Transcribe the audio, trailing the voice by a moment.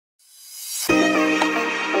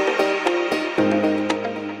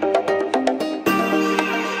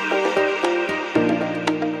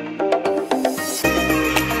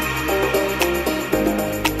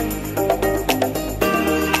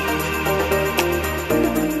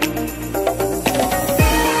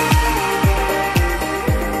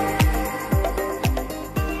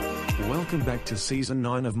to Season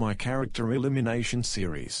 9 of my Character Elimination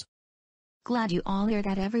series. Glad you all hear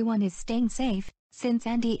that everyone is staying safe. Since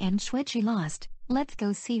Andy and Shuichi lost, let's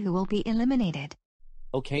go see who will be eliminated.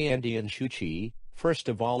 Okay, Andy and Shuichi, first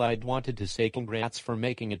of all I'd wanted to say congrats for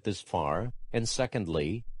making it this far, and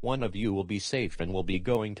secondly, one of you will be safe and will be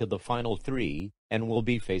going to the final 3, and will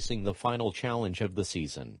be facing the final challenge of the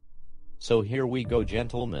season. So here we go,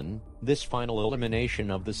 gentlemen. This final elimination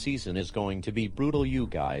of the season is going to be brutal, you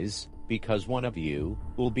guys, because one of you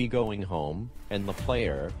will be going home, and the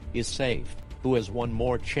player is safe, who has one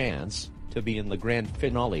more chance to be in the grand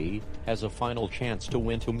finale, has a final chance to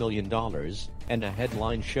win $2 million, and a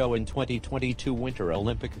headline show in 2022 Winter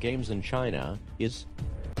Olympic Games in China, is...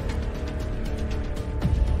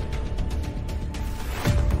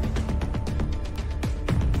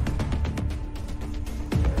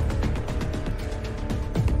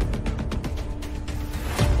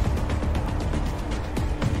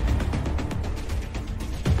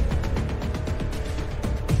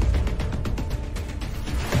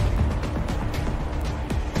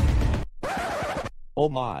 Oh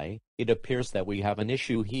my, it appears that we have an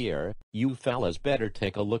issue here. You fellas better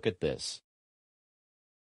take a look at this.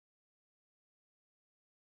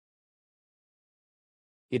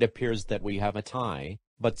 It appears that we have a tie,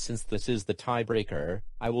 but since this is the tiebreaker,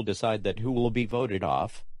 I will decide that who will be voted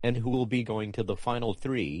off, and who will be going to the final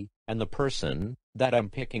 3, and the person that I'm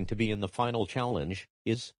picking to be in the final challenge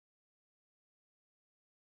is...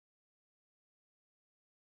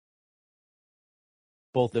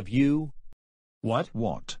 both of you.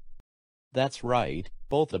 What? That's right,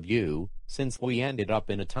 both of you, since we ended up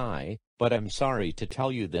in a tie, but I'm sorry to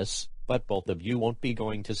tell you this, but both of you won't be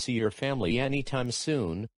going to see your family anytime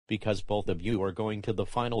soon, because both of you are going to the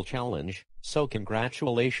final challenge, so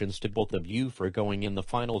congratulations to both of you for going in the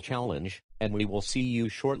final challenge, and we will see you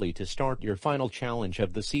shortly to start your final challenge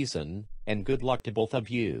of the season, and good luck to both of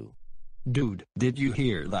you. Dude, did you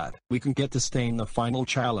hear that? We can get to stay in the final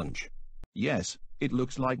challenge. Yes. It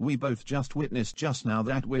looks like we both just witnessed just now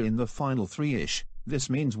that we're in the final 3-ish.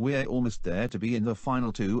 This means we're almost there to be in the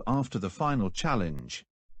final 2 after the final challenge.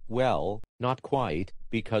 Well, not quite,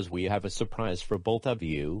 because we have a surprise for both of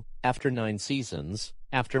you. After 9 seasons,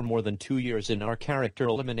 after more than 2 years in our character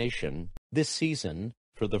elimination, this season,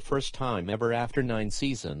 for the first time ever after 9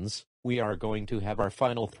 seasons, we are going to have our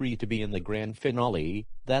final 3 to be in the grand finale.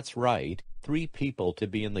 That's right, 3 people to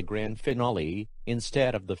be in the grand finale.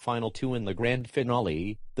 Instead of the final 2 in the grand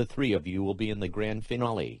finale, the 3 of you will be in the grand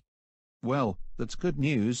finale. Well, that's good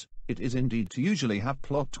news. It is indeed to usually have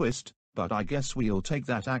plot twist, but I guess we'll take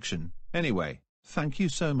that action. Anyway, thank you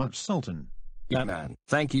so much, Sultan. Yeah man,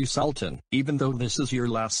 thank you Sultan, even though this is your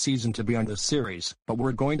last season to be on the series, but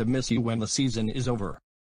we're going to miss you when the season is over.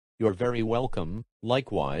 You're very welcome,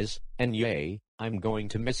 likewise, and yay, I'm going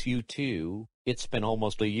to miss you too. It's been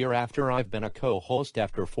almost a year after I've been a co-host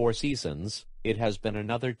after 4 seasons. It has been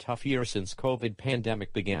another tough year since COVID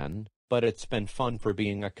pandemic began, but it's been fun for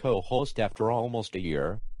being a co-host after almost a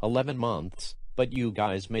year, 11 months, but you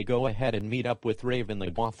guys may go ahead and meet up with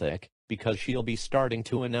Raventhegothic, because she'll be starting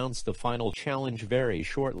to announce the final challenge very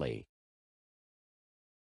shortly.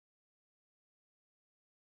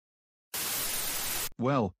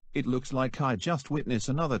 Well, it looks like I just witnessed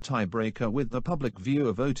another tiebreaker with the public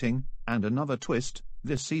viewer voting, and another twist.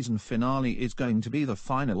 This season finale is going to be the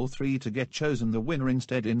final 3 to get chosen the winner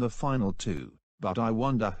instead in the final 2, but I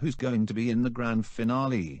wonder who's going to be in the grand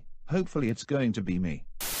finale. Hopefully it's going to be me.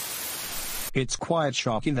 It's quite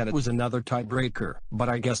shocking that it was another tiebreaker, but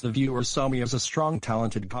I guess the viewers saw me as a strong,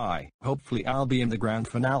 talented guy. Hopefully I'll be in the grand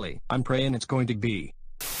finale. I'm praying it's going to be.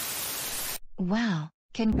 Wow,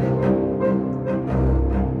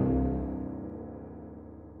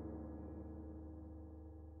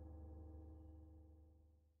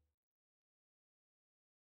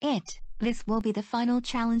 This will be the final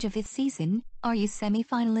challenge of this season. Are you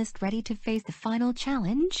semi-finalist ready to face the final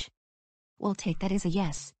challenge? We'll take that as a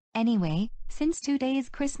yes. Anyway, since today is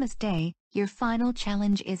Christmas Day, your final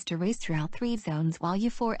challenge is to race throughout 3 zones while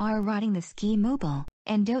you 4 are riding the ski mobile.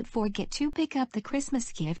 And don't forget to pick up the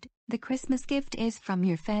Christmas gift. The Christmas gift is from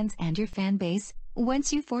your fans and your fan base.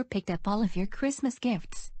 Once you 4 picked up all of your Christmas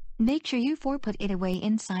gifts, make sure you 4 put it away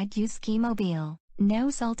inside your ski mobile.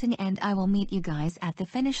 Now Sultan and I will meet you guys at the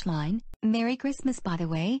finish line. Merry Christmas by the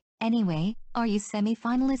way. Anyway, are you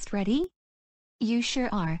semi-finalist ready? You sure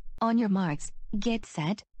are. On your marks, get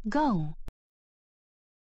set, go.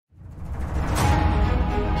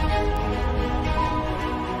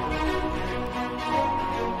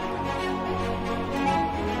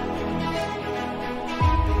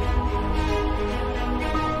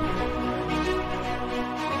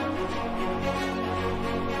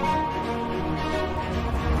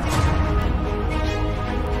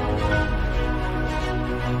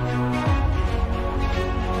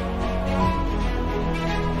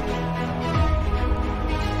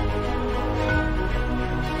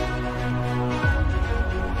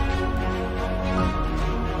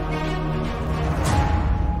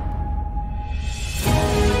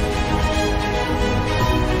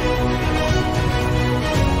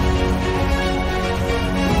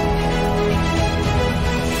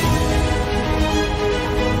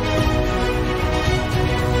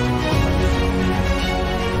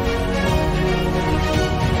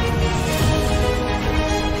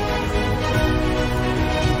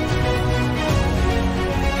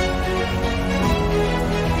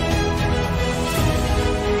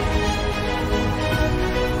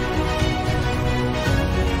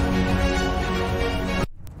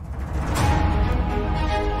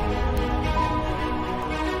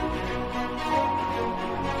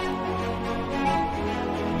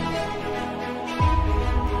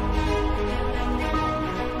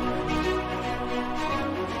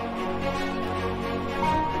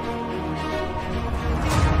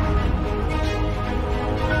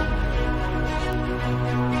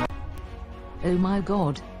 my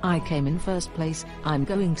god, I came in first place, I'm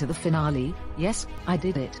going to the finale, yes, I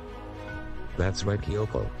did it. That's right,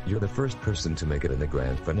 Kyoko, you're the first person to make it in the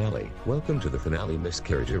grand finale. Welcome to the finale, Miss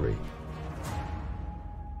Character.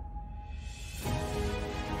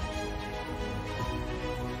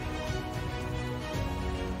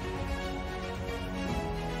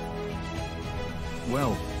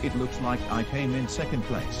 Well, it looks like I came in second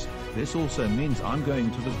place. This also means I'm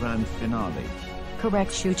going to the grand finale.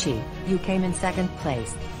 Correct, Shuchi, you came in second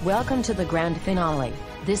place. Welcome to the grand finale.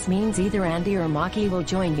 This means either Andy or Maki will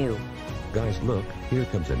join you. Guys, look, here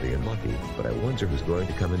comes Andy and Maki, but I wonder who's going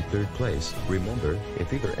to come in third place. Remember,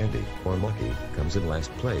 if either Andy or Maki comes in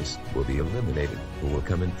last place, will be eliminated. Who will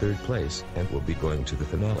come in third place and will be going to the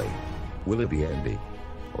finale? Will it be Andy?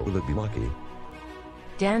 Or will it be Maki?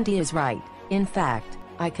 Dandy is right. In fact,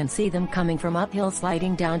 I can see them coming from uphill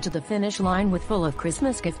sliding down to the finish line with full of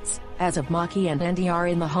Christmas gifts, as of Maki and Andy are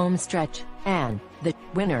in the home stretch, and the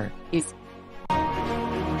winner is...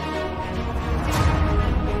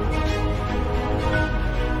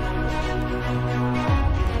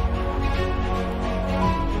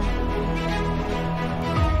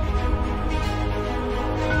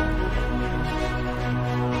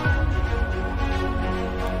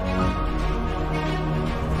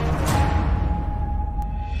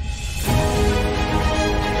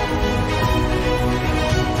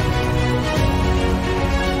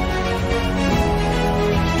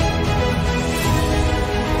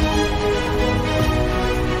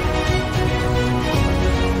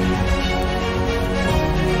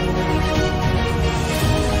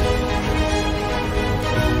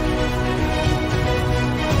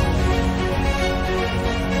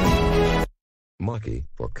 Maki,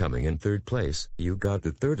 for coming in third place, you got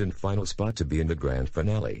the third and final spot to be in the grand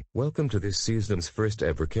finale. Welcome to this season's first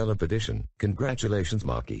ever Collab edition. Congratulations,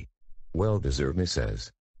 Maki. Well deserved, Miss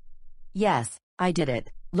says. Yes, I did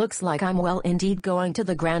it. Looks like I'm well indeed going to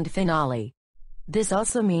the grand finale. This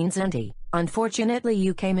also means Andy, unfortunately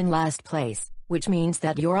you came in last place, which means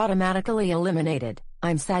that you're automatically eliminated.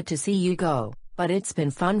 I'm sad to see you go, but it's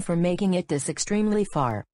been fun for making it this extremely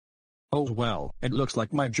far. Oh well, it looks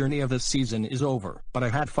like my journey of this season is over, but I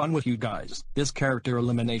had fun with you guys. This character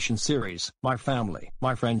elimination series, my family,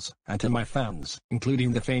 my friends, and to my fans,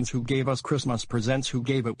 including the fans who gave us Christmas presents who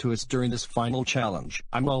gave it to us during this final challenge.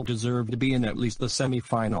 I'm well deserved to be in at least the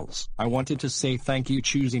semi-finals. I wanted to say thank you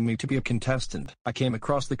choosing me to be a contestant. I came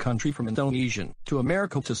across the country from Indonesia to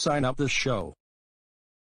America to sign up this show.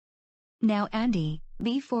 Now Andy,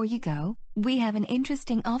 before you go, we have an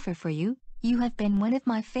interesting offer for you. You have been one of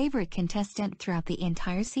my favorite contestants throughout the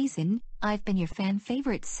entire season. I've been your fan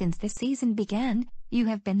favorite since the season began. You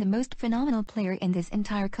have been the most phenomenal player in this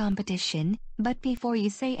entire competition. But before you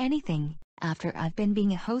say anything, after I've been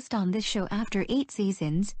being a host on this show after 8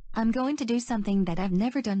 seasons, I'm going to do something that I've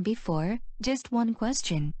never done before. Just one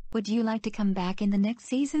question. Would you like to come back in the next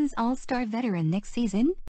season's All-Star Veteran next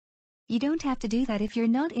season? You don't have to do that if you're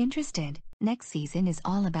not interested. Next season is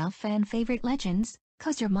all about fan favorite legends.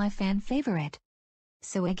 'Cause you're my fan favorite.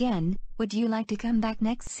 So again, would you like to come back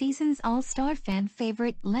next season's All-Star fan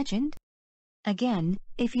favorite legend? Again,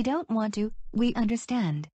 if you don't want to, we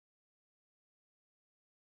understand.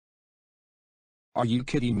 Are you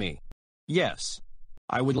kidding me? Yes.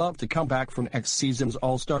 I would love to come back for next season's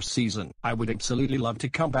All-Star season. I would absolutely love to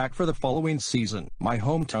come back for the following season. My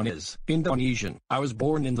hometown is Indonesia. I was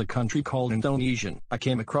born in the country called Indonesia. I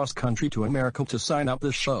came across country to America to sign up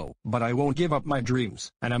this show, but I won't give up my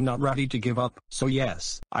dreams, and I'm not ready to give up. So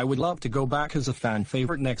yes, I would love to go back as a fan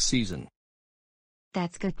favorite next season.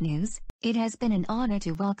 That's good news. It has been an honor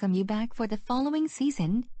to welcome you back for the following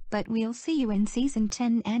season, but we'll see you in season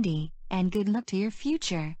 10, Andy, and good luck to your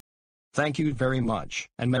future. Thank you very much,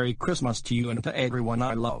 and Merry Christmas to you and to everyone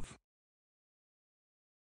I love.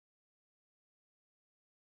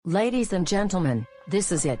 Ladies and gentlemen,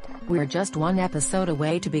 this is it. We're just one episode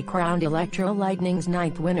away to be crowned Electro Lightning's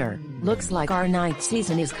 9th winner. Looks like our 9th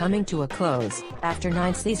season is coming to a close. After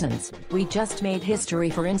 9 seasons, we just made history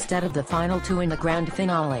for instead of the final 2 in the grand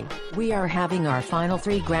finale. We are having our final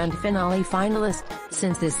 3 grand finale finalists,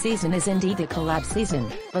 since this season is indeed a collab season,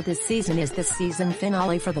 but this season is the season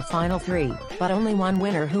finale for the final 3, but only one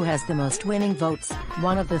winner who has the most winning votes.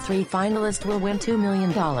 One of the 3 finalists will win $2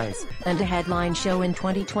 million, and a headline show in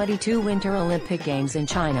 2022 Winter Olympic Games in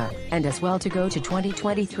China, and as well to go to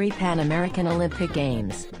 2023 Pan American Olympic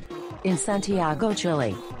Games in Santiago,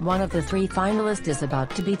 Chile. One of the 3 finalists is about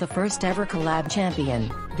to be the first ever collab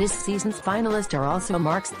champion. This season's finalist are also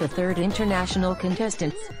marks the third international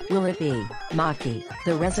contestants. Will it be Maki,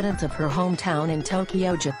 the resident of her hometown in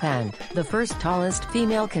Tokyo, Japan, the first tallest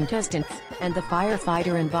female contestant, and the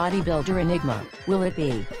firefighter and bodybuilder Enigma? Will it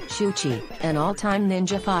be Shuchi, an all-time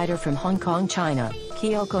ninja fighter from Hong Kong, China,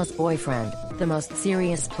 Kyoko's boyfriend, the most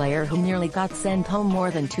serious player who nearly got sent home more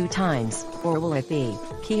than 2 times? Or will it be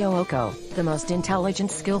Kyoko, the most intelligent,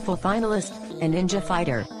 skillful finalist, a ninja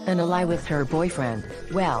fighter, an ally with her boyfriend?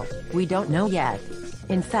 Well, we don't know yet.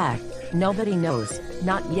 In fact, nobody knows,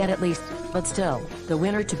 not yet at least, but still, the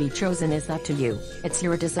winner to be chosen is up to you. It's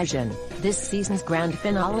your decision. This season's grand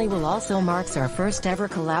finale will also mark our first ever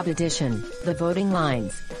collab edition. The voting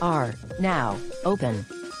lines are now open.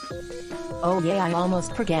 Oh yeah, I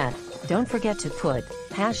almost forget. Don't forget to put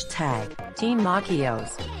hashtag Team Makios,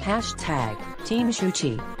 hashtag Team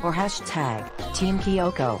Shuchi, or hashtag Team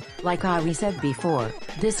Kyoko. Like we said before,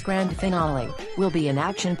 this grand finale will be an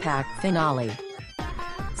action-packed finale.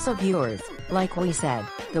 So viewers, like we said,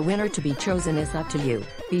 the winner to be chosen is up to you.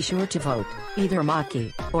 Be sure to vote, either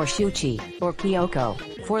Maki, or Shuchi, or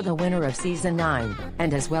Kyoko, for the winner of Season 9,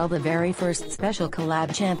 and as well the very first special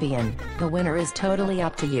collab champion. The winner is totally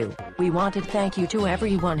up to you. We wanted to thank you to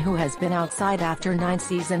everyone who has been outside after 9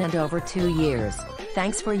 seasons and over 2 years.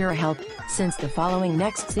 Thanks for your help. Since the following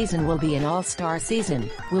next season will be an all-star season,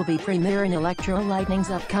 we'll be premiering Electro Lightning's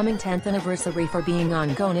upcoming 10th anniversary for being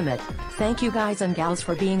on Go Limit. Thank you guys and gals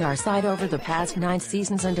for being our side over the past 9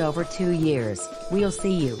 seasons and over 2 years. We'll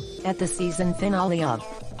see you at the season finale of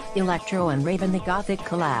Electro and Raventhegothic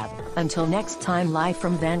collab. Until next time, live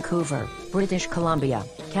from Vancouver, British Columbia,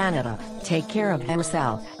 Canada, take care of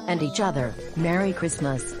yourself and each other. Merry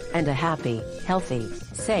Christmas, and a happy, healthy,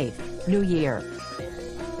 safe New Year.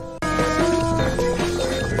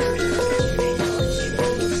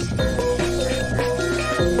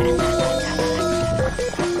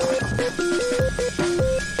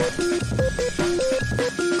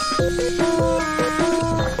 You